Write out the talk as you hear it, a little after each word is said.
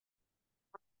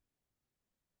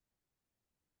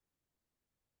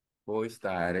Boys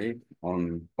Diary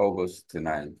on August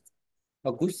 9th.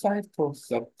 A good site for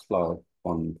sub-club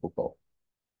on Phu.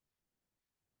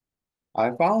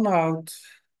 I found out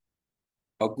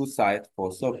a good site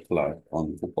for sub-club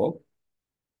on Phu.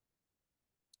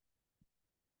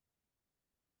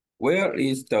 Where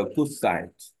is the good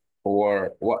site,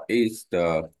 or what is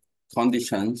the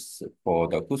conditions for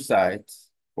the good site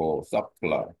for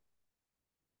sub-club?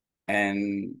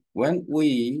 And when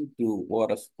we do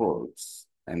water sports,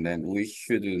 and then we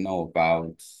should know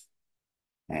about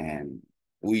and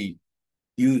we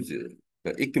use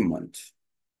the equipment,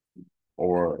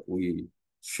 or we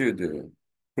should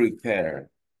prepare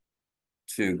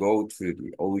to go to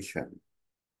the ocean.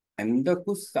 And the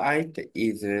good site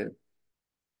is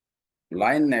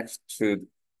right next to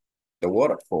the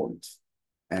waterfront,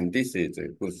 and this is a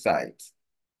good site.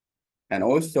 And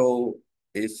also,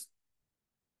 is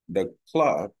the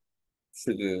club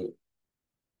should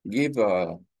give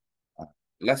a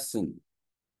lesson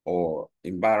or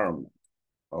environment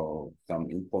or some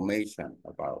information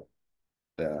about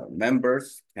the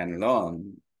members can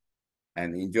learn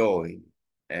and enjoy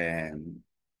and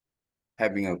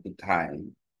having a good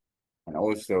time. And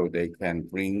also they can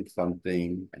bring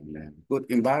something and then good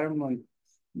environment,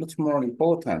 much more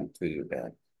important to do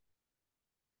that.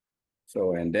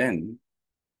 So, and then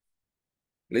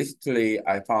lastly,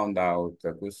 I found out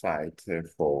a good site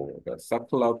for the sub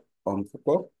club on Phu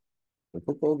Quoc. The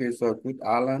Phu Quoc is a good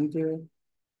island,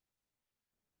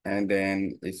 and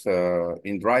then it's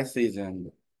in dry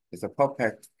season, it's a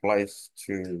perfect place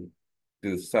to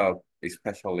do sub,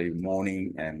 especially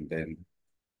morning and then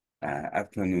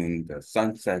afternoon, the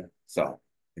sunset sub.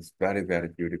 It's very, very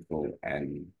beautiful,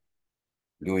 and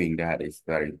doing that is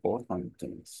very important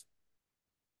things.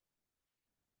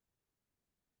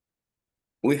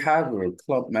 We have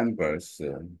club members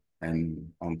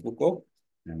and on Phu Quoc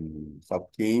and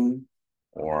sub team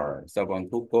or sub on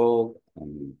Phu Quoc,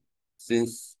 and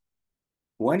since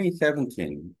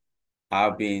 2017,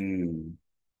 I've been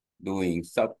doing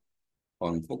sub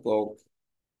on Phu Quoc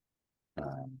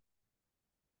uh,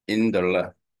 in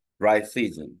the dry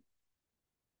season.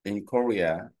 In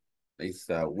Korea, it's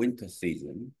winter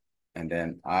season, and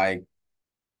then I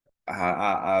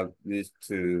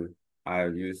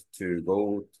used to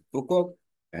go to Phu Quoc,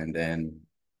 and then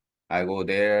I go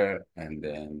there and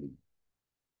then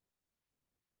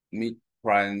meet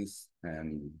friends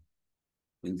and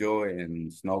enjoy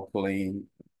and snorkeling,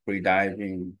 free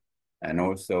diving, and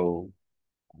also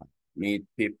meet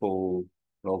people,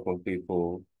 local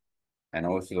people, and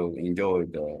also enjoy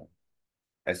the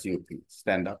SUP,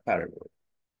 stand-up paddleboard.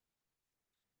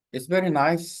 It's very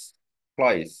nice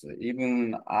place.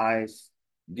 Even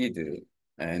did it,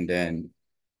 and then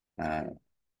uh,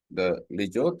 the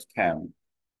resort camp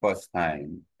first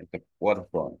time at the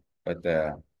waterfront, but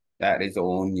that is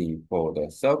only for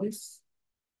the service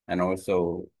and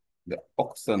also the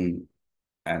auction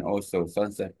and also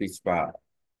Sunset Beach Bar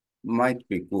might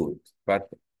be good, but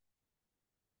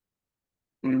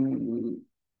mm,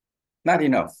 not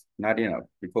enough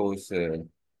because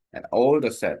and all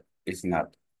the set is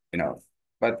not enough.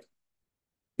 But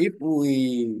if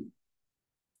we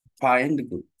find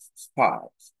good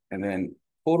spots and then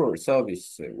total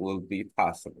service will be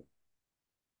possible.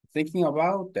 Thinking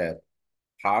about that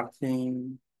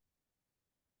parking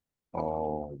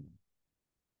or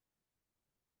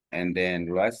and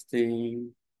then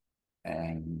resting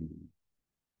and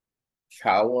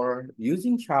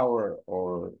using shower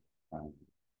or um,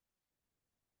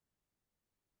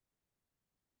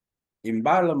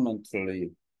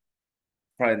 environmentally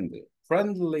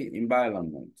friendly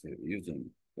environment using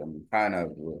some kind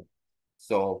of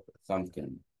soap,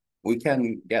 something. We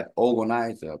can get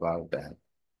organized about that.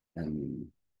 And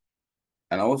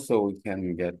and also we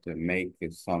can get to make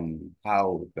some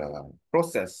how the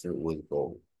process will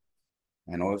go.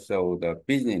 And also the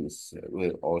business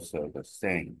will also the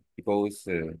same because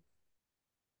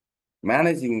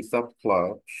managing sub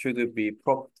club should be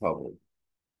profitable.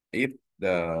 If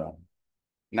the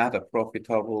not a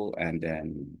profitable and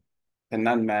then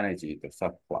cannot manage the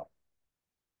sub club.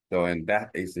 So and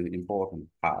that is an important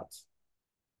part.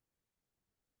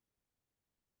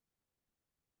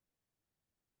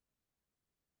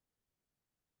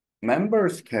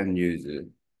 Members can use it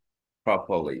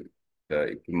properly the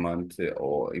equipment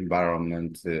or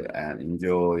environment and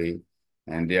enjoy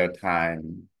and their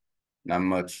time, not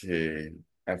much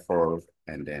effort,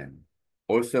 and then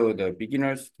also the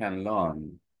beginners can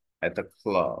learn at the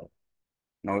club.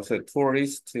 And also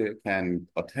tourists can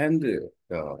attend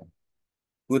the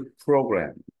good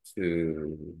program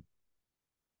to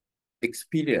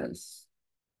experience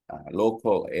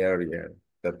local area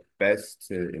the best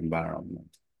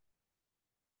environment.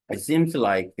 It seems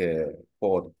like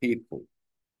for the people,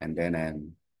 and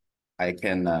then I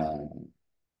can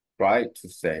try to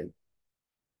say,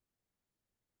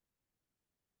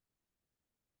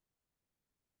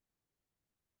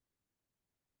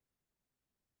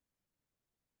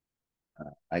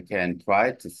 I can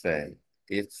try to say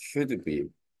it should be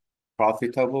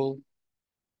profitable,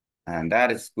 and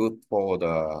that is good for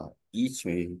the each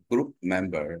group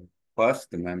member.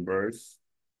 First, the members.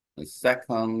 The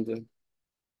second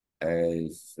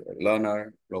is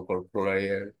learner, local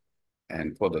player,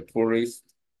 and for the tourist,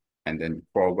 and then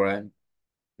program.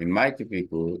 It might be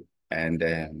good, and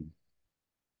then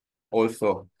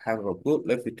also have a good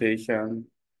reputation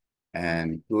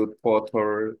and good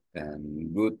portal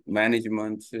and good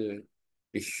management.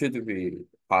 It should be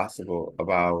possible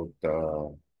about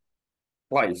the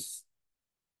place.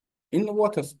 In the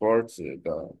water sports,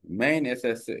 the main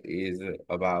essence is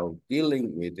about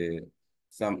dealing with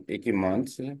some equipment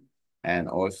and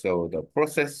also the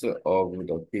process of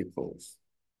the peoples.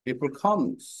 People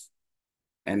comes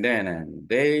and then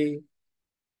they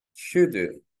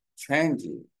should change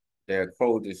their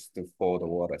clothes for the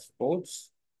water sports.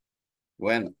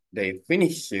 When they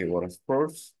finish the water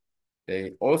sports,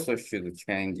 they also should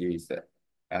change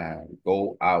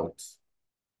go out.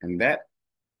 And that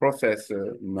process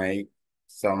make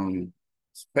some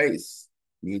space,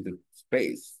 need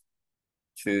space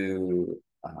to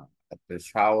at the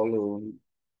shower room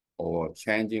or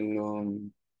changing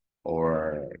room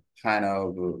or kind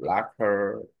of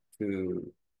locker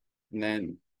to, and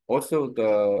then also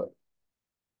the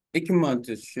equipment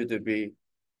should be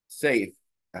safe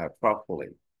properly.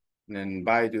 And then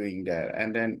by doing that,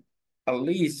 and then at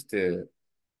least the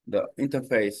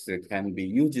interface can be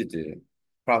used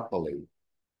properly.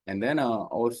 And then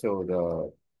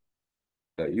also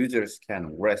the users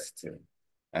can rest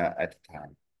at the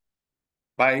time.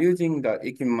 By using the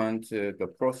equipment,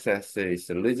 the process is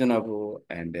reasonable,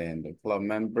 and then the club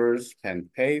members can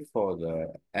pay for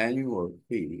the annual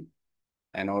fee,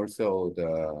 and also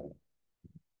the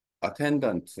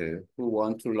attendant who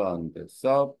want to learn the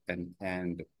sub and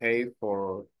can pay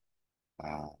for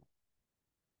uh,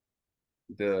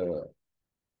 the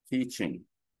teaching.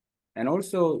 And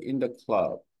also in the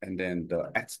club, and then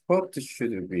the expert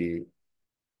should be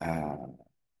uh,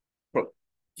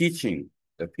 teaching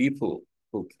the people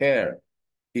who care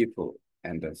people,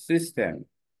 and the system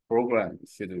program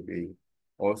should be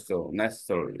also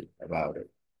necessary about it.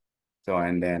 So,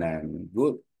 and then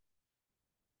good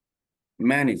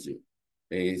managing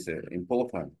is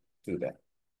important to that.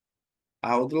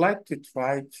 I would like to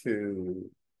try to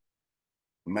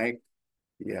make,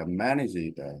 yeah, manage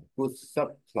a good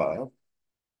sub club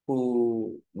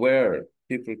who where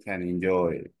people can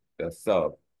enjoy the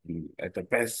sub at the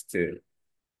best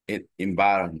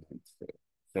environment.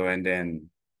 So, and then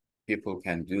people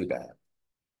can do that.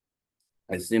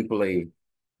 I simply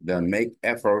the make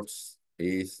efforts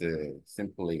is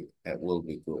simply will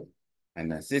be good.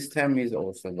 And the system is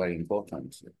also very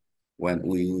important when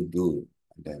we do.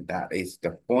 Then that is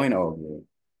the point of the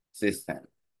system.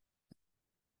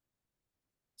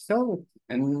 So,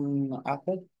 and I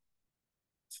hope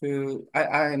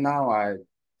I now I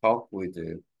talk with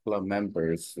the club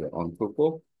members on Phu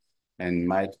Quoc and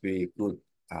might be good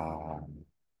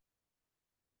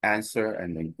answer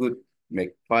and then good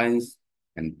make plans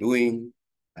and doing,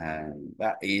 and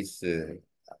that is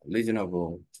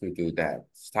reasonable to do that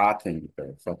starting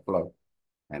the sub club,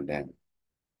 and then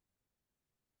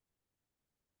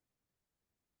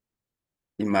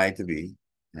it might be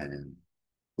and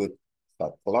good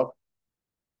sub club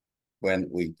when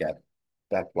we get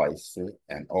that place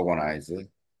and organize it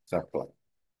sub club.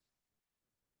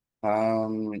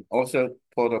 Also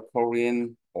for the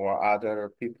Korean or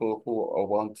other people who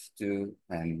want to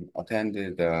and attend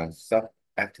the sub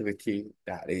activity,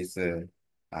 that is a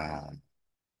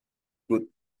good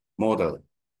model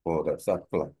for the sub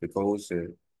club because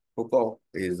Phu Quoc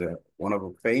is one of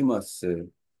the famous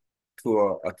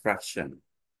tour attraction,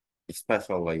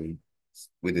 especially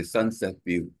with the sunset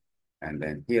view and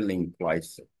then healing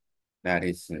place. That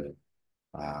is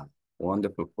a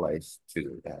wonderful place to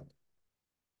do that.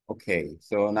 Okay,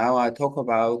 so now I talk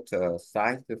about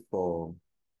site for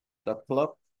the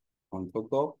club on Phu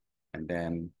Quoc, and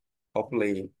then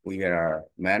hopefully we are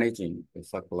managing the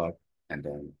sub club, and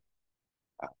then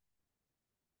uh,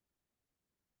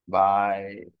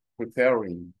 by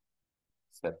preparing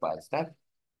step by step,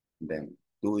 then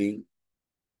doing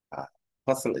uh,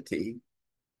 facility,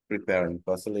 preparing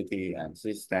facility and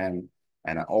system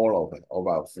and all of it,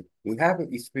 all of it. We have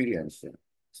experience,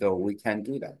 so we can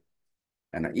do that.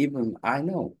 And even I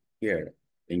know here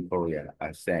in Korea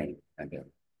are saying, and then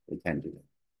we can do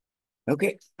that.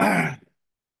 Okay,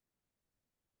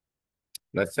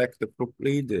 let's check the group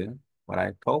leader, what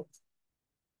I told.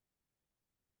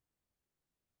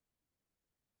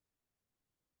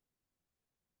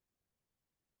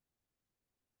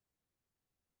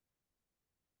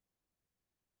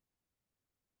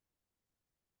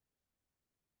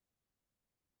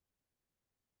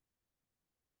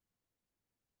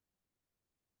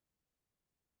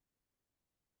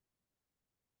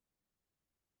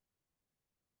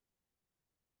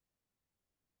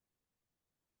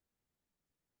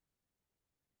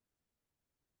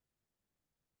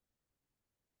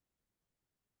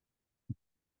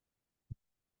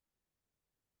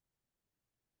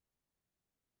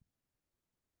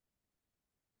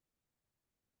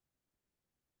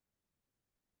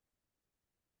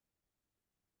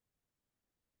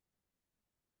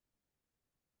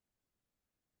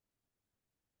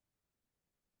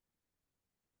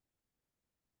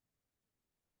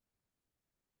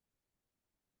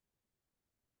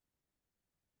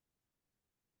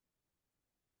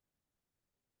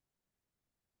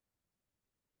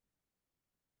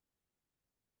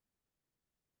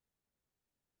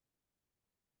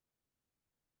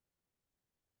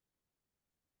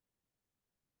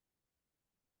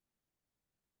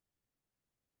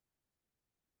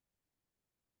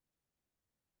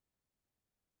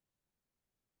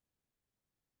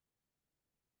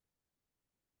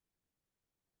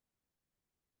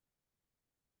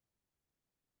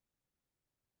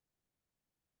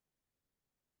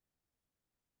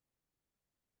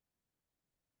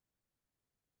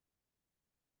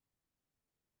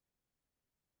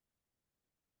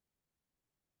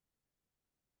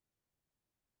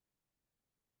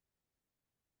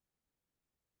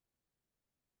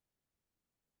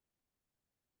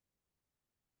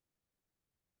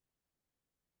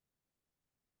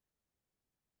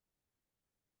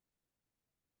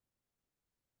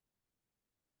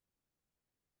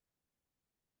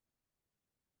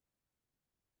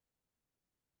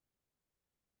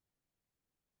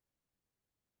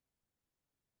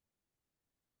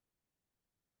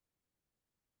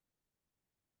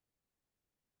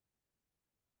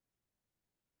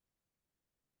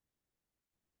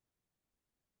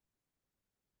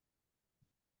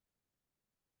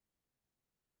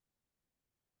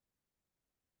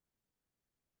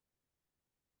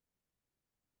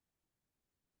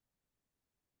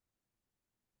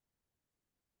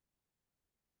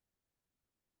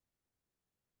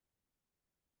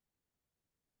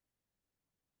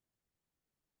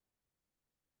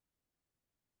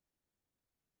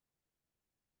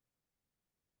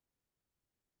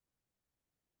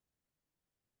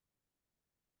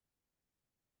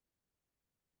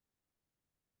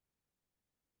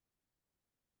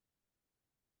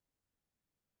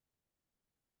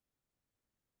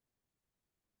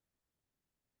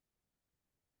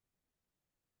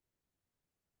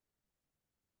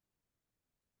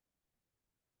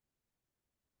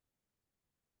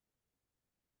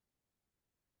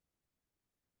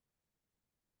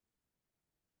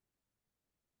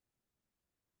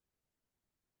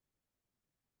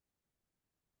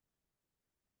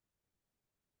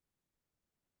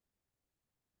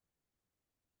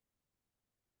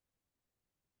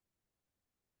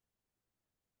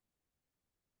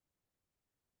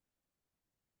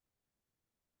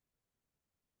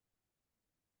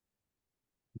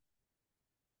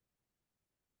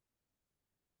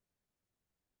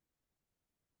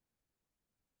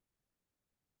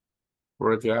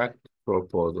 Project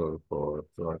proposal for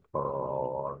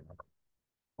structural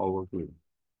overview.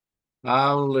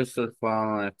 Our listed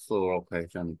farm actual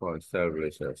location for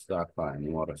services stockpile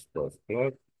in water sports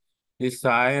club. This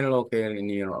site located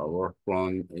near our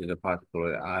waterfront is a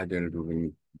particularly ideal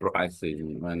during dry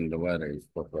season when the weather is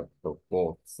perfect for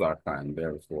both soccer and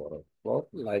various water sports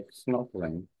like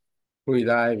snorkeling, free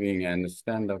diving, and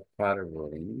stand-up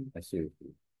paddleboarding, SUP.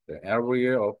 The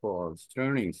area offers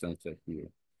stunning sunset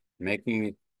view, making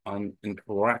it an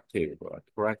interactive,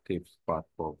 attractive spot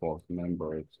for both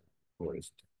members and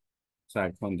tourists.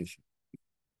 Site condition.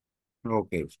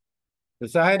 Location. The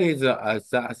site is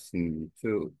adjacent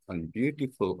to a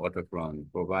beautiful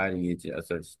waterfront, providing easy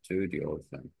access to the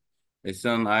ocean. It's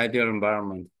an ideal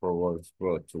environment for water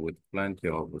sports with plenty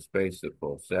of space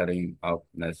for setting up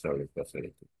necessary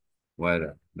facilities.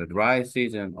 Weather. The dry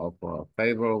season offers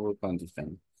favorable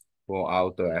conditions for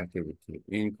outdoor activity.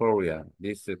 In Korea,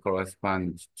 this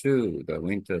corresponds to the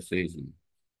winter season,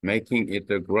 making it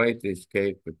a great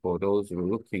escape for those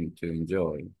looking to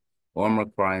enjoy warmer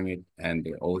climate and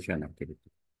the ocean activity.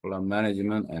 Club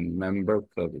management and member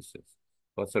services.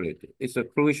 facility. It's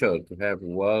crucial to have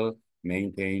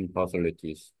well-maintained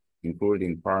facilities,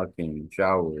 including parking,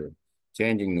 shower,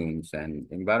 changing rooms, and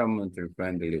environmentally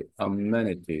friendly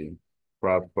amenity.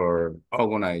 Proper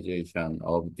organization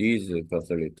of these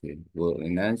facilities will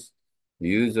enhance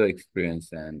user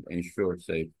experience and ensure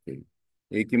safety.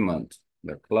 Equipment.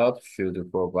 The club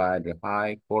should provide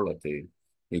high quality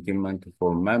equipment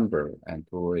for members and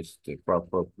tourists.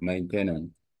 Proper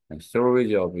maintenance and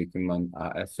storage of equipment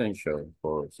are essential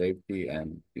for safety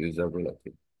and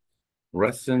usability.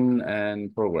 Lesson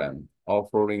and program,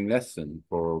 offering lesson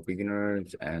for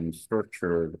beginners and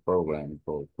structured program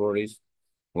for tourists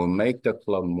will make the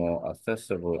club more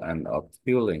accessible and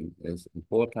appealing. It's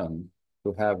important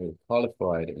to have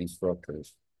qualified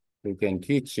instructors who can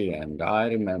teach and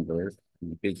guide members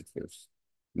and visitors.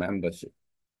 Membership.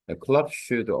 The club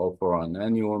should offer an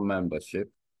annual membership,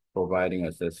 providing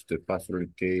access to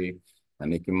facility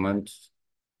and equipment.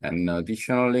 And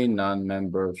additionally,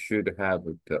 non-members should have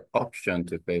the option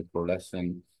to pay for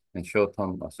lesson and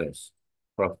short-term access.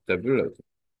 Profitability.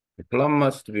 The club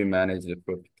must be managed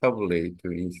profitably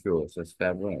to ensure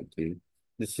sustainability.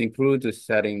 This includes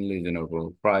setting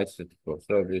reasonable prices for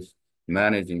service,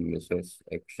 managing resources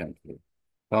efficiently,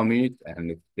 community and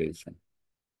reputation.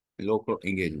 Local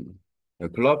engagement. The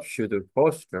club should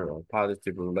foster a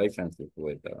positive relationship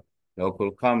with the local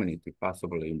community,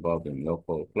 possibly involving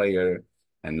local players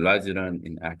and residents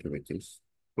in activities.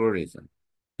 Tourism.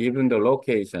 Given the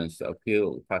locations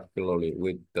appeal particularly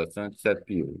with the sunset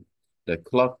view, the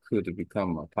club could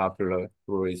become a popular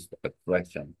tourist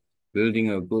attraction.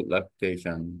 Building a good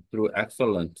reputation through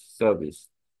excellent service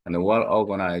and a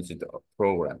well-organized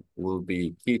program will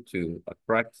be key to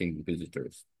attracting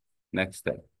visitors. Next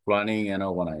step, planning and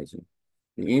organizing.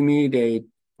 The immediate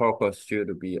focus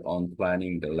should be on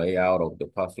planning the layout of the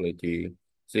facility,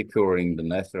 securing the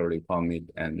necessary permit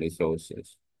and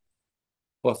resources.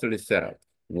 Facility setup.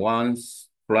 Once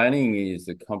planning is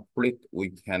complete, we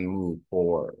can move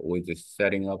forward with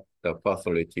setting up the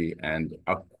facility and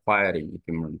acquiring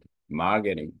equipment,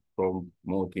 marketing,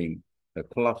 promoting the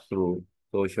club through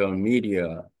social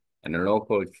media and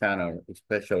local channel,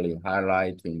 especially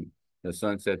highlighting the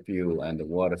sunset view and the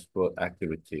water sport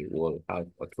activity will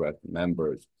help attract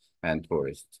members and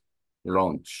tourists.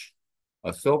 Launch.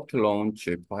 A soft launch,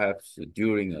 perhaps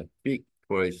during a peak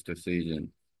tourist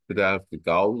season, could help the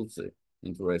gauge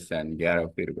interest and get a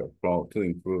feedback to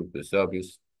improve the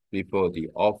service before the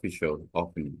official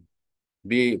opening.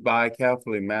 By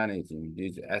carefully managing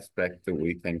these aspects,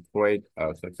 we can create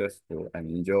a successful and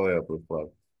enjoyable club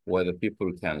where the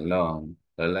people can learn,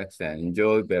 relax, and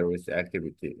enjoy various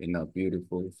activities in a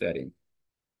beautiful setting.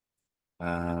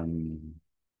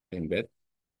 In bed,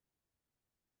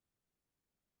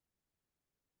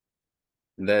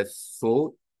 let's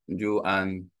số you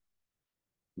and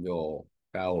your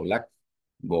cao lắc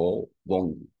bộ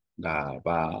vùng đà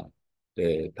và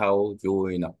để thâu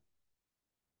chui nọc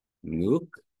nước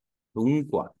đúng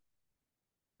quả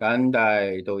Cánh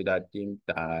tay tôi đã chìm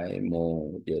tại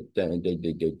một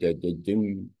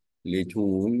chim lý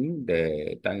thú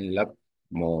để đánh lấp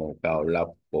một cầu lấp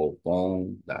bộ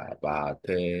con đã và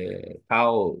thể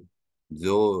thao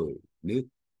rồi nước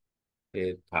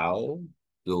thể thao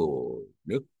rồi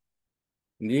nước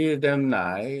Lý đêm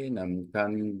nãy nằm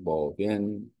cạnh bờ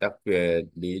biển đặc biệt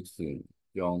lý sử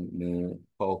dụng một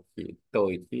không khí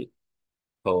tôi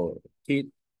thích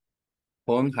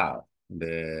hỗn hợp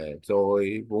để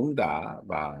rồi vốn đã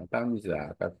và tham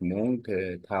gia các môn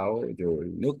thể thao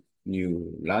rồi nước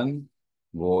như lặn,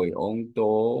 vội ống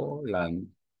tố, lặn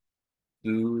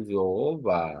tự do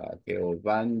và kêu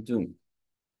van dừng.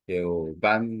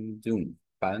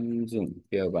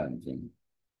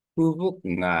 Khu vực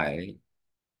này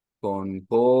còn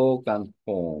có căn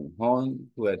phòng hôn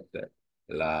huyết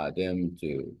là đem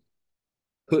từ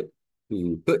khứt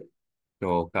khứt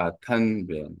cho cả thân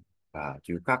biển và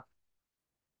du khách.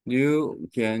 New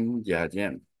Ken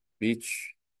Yajam Beach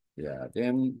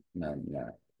Yajam là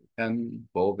căn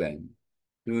bộ biển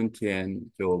Trung Thiên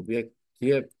cho việc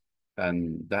tiếp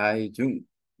cận đại chúng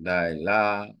đại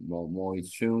là một môi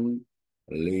trường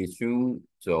lý tưởng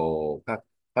cho các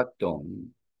hoạt động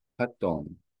hoạt động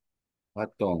hoạt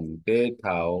động thể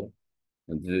thao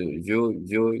du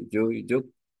dục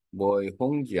bởi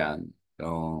không gian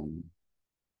uh,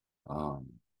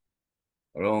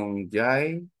 rộng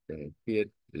rãi để thiết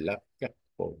lập các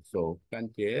hồ sơ can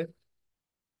chế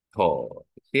thổ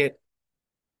thiết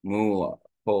mua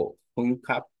hộ cung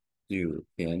cấp điều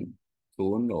kiện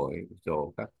cứu nổi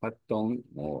cho các hoạt động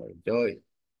ngồi chơi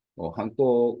ở Hàn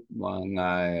Quốc mà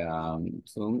ngài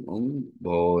xuống ứng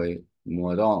bồi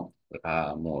mùa đông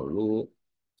là mùa lũ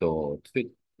cho thuyết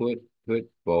thuyết quyết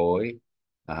với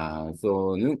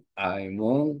do nước ai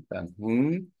muốn tận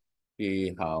hứng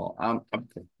khí hậu ấm áp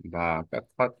và các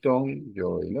hoạt động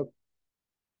rồi nước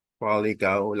quali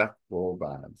cao lạc vô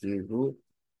và dịch vụ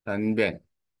thân thiện.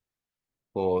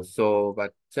 Một số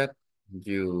vật chất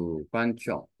dù quan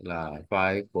trọng là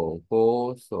phải có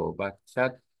một số vật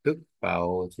chất được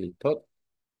bảo trì tốt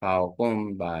bảo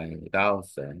công bài đào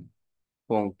sản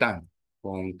không tăng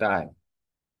không tải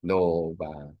đồ và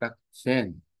các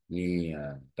trên như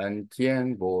tăng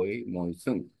chiến với môi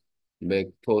sinh việc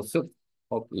thô sức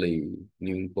hợp lý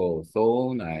nhưng có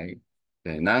số này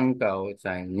để nâng cao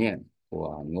trải nghiệm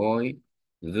của người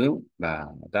dùng và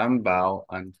đảm bảo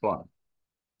an toàn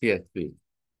thiết bị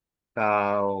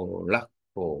cao lắc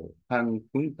cổ thân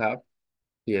cứng cáp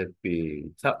thiết bị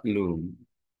chất lượng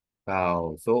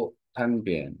cao số thân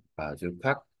biển và du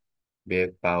khách việc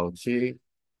bảo trì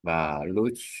và lưu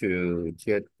trữ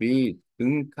thiết bị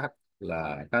cứng cáp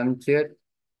là cần thiết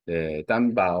để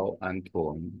đảm bảo an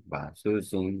toàn và sử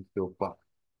dụng hiệu quả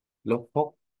lốp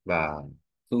hốc và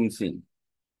phương tiện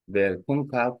về cung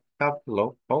cấp các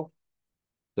lốp hốc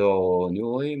rồi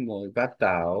nuôi mỗi các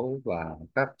tàu và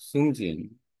các phương tiện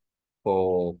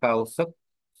của cao sức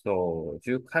rồi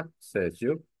du khách sẽ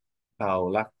giúp tàu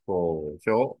lạc cổ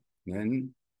chỗ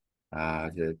nên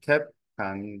dễ thép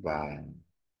khăn và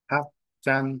hấp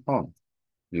chân hơn.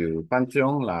 Điều quan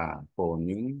trọng là có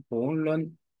những huấn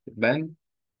luyện bên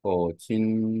có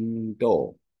trình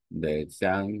độ để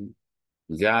giảng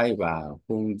dạy và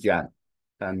hướng dẫn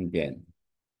thân biển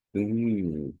cũng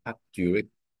như các du lịch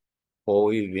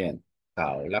hội viên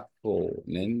tạo lập hồ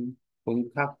nên cung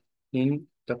cấp những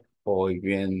tập hội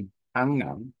viên hàng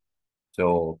năm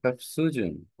cho các sử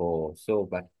dụng của số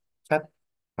vật chất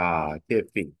và thiết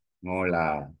bị ngồi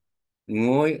là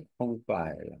người không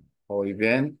phải là hội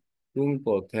viên cũng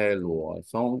có thể lựa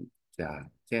chọn trả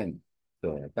tiền từ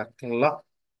các lớp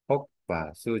học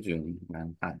và sử dụng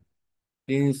ngắn hạn.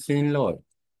 Xin lỗi,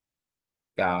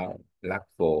 cao lạc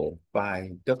bộ phải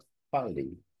được quản lý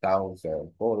tàu giờ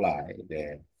vô lại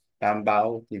để đảm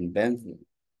bảo tính bền vững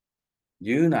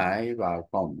giữ lại và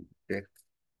phòng việc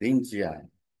tính giải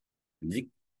dịch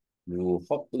vụ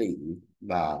pháp lý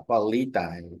và quản lý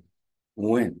tài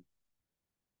nguyên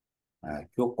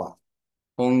hiệu quả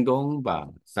công đồng và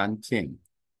sáng chỉnh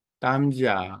tham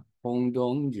gia công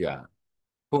đồng giả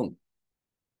cùng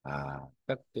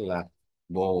các lạc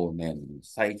bộ nền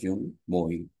xây dựng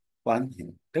mối quan hệ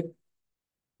tích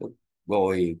cực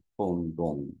rồi cùng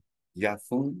đồng gia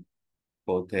phúng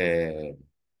có thể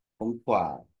thông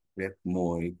qua việc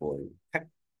mời của khách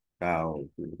vào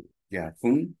gia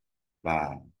phúng và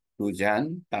thư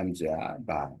giãn tham gia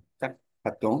và các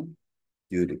hoạt động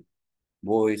du lịch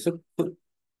với sức hút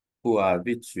của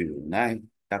vị trí này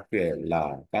đặc biệt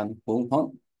là căn phù hợp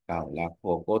vào là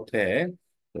có thể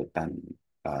trở thành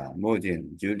môi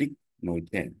trường du lịch nổi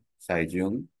tiếng xây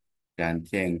dựng hoàn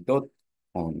thiện tốt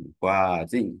hơn quá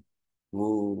trình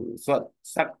vụ xuất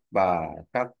sắc và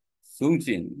các phương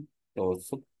trình tổ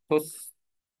chức tốt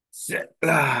sẽ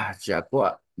là trả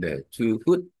quả để thu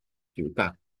hút chủ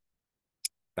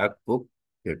các quốc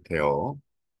tiếp theo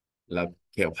lập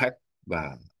kế hoạch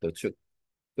và tổ chức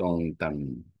trong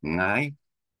tầm ngắn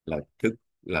là thức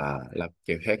là lập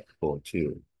kế hoạch bổ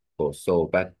trừ bổ sung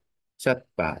vật chất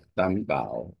và đảm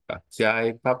bảo các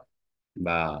giải pháp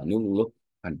và nỗ lực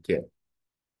hoàn thiện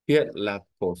thiết lập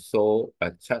bổ sung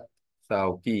vật chất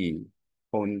sau khi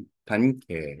hoàn thành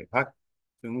kế hoạch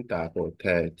chúng ta có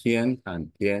thể hoàn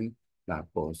thiện là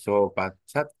bổ sung vật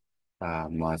chất và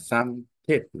mở sang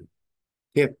thiết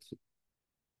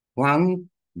khoáng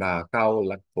và cao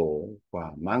lạc bộ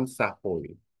và mạng xã hội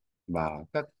và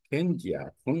các khán giả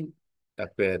cũng đặc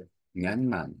biệt nhấn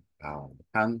mạnh vào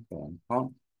an toàn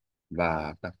không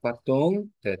và các hoạt động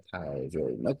thể thao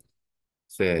rồi nước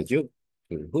sẽ giúp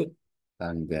thu hút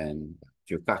thành viên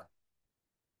du khách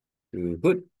thu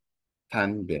hút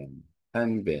thành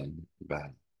viên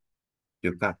và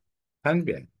du khách thành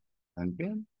viên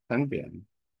thành viên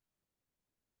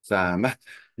ra mắt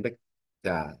đất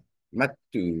ra mắt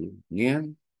tự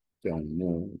nhiên trong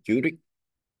mùa du lịch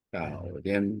tạo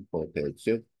đem có thể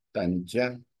giúp tăng gia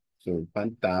sự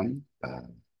quan tâm và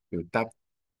sự tập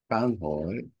phản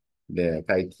hồi để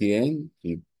cải thiện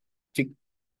thì chức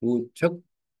vụ chức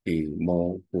thì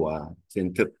mô của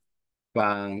hiện thực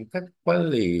và các quản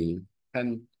lý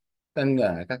thân tất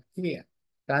cả các kia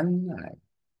tán lại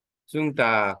chúng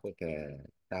ta có thể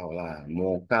tạo là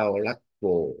mô cao lắc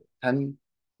của thân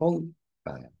không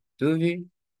và tư duy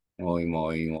ngồi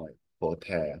có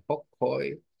thể học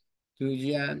hỏi thư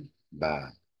giãn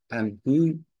và tham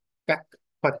hứng các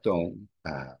hoạt động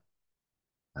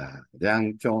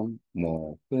đang trong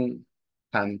mùa cung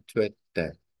than tuyệt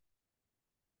đẹp.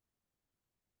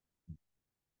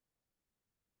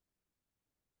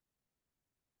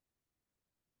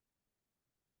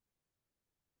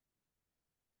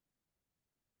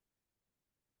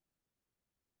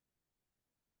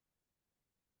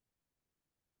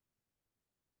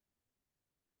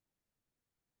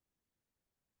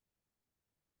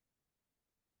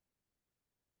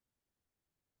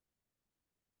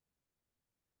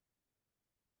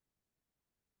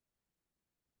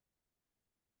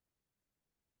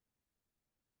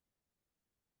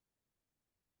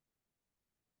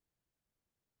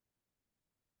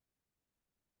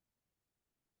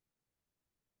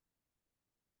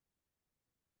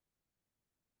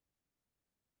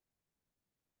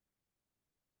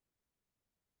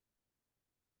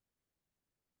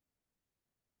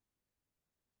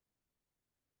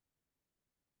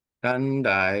 Đến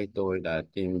đây tôi đã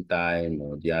tìm tại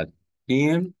một địa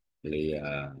điểm lìa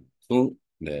xuống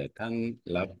để thanh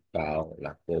lập vào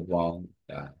lạc bộ vòng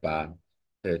và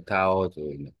thể thao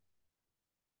rồi.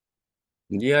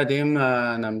 Địa điểm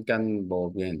nằm cạnh bờ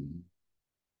biển,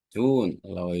 June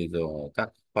rồi rồi các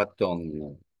hoạt động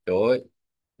tối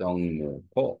trong mùa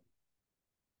khô.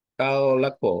 Câu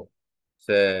lạc bộ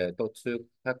sẽ tổ chức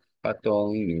các hoạt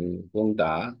động như bóng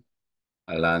đá,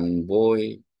 lặn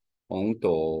bơi, bóng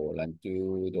rổ, lặn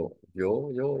judo,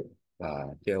 yo-yo và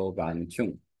treo bàn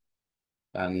chung.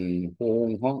 Bạn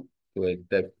hôn hóng tuyệt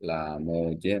đẹp là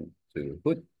một chuyện sự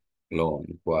hút lộn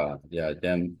của gia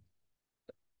đình.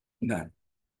 Này,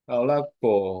 câu lạc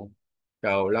bộ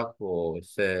câu lạc bộ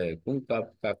sẽ cung cấp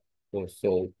các hồ sơ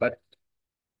bắt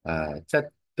chất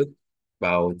tức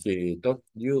bảo trì tốt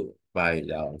như vài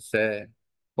dạo xe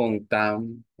không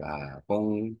tam và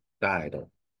không tải độ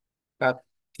các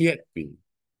thiết bị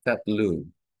chất lượng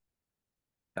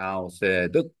tàu xe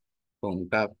đức cung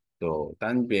cấp đồ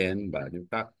单边và du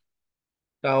khách.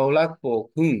 Câu lạc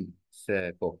bộ hưng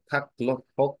sẽ có các lớp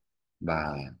học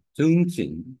và chương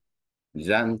trình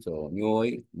dành cho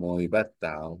người mới bắt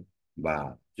đầu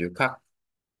và du khách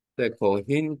sẽ có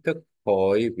hình thức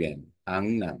hội viên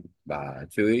ăn năn và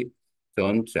chuối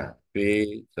tôn trả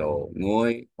vì cho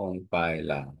người không phải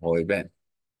là hội viên.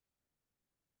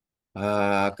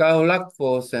 Câu lạc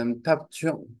bộ xem tập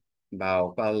trung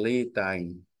vào quản lý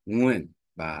tài nguyên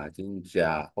và chính trị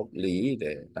hợp lý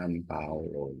để đảm bảo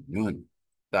lợi nhuận.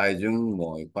 Tại dùng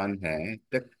mối quan hệ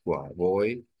kết quả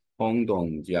với cộng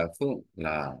đồng địa phương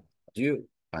là giữ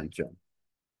quan trọng.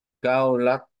 Câu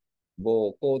lạc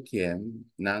bộ có tiền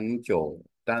năng chỗ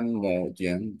tan mô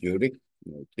tiền du lịch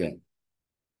nổi tiếng.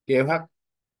 Kế hoạch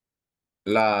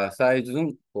là xây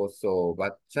dựng cơ sở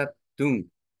vật chất từng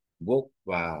bước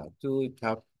và thu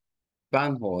thập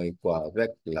phản hồi của việc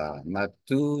là mà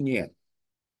tự nhiên.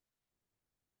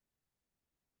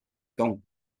 Đúng.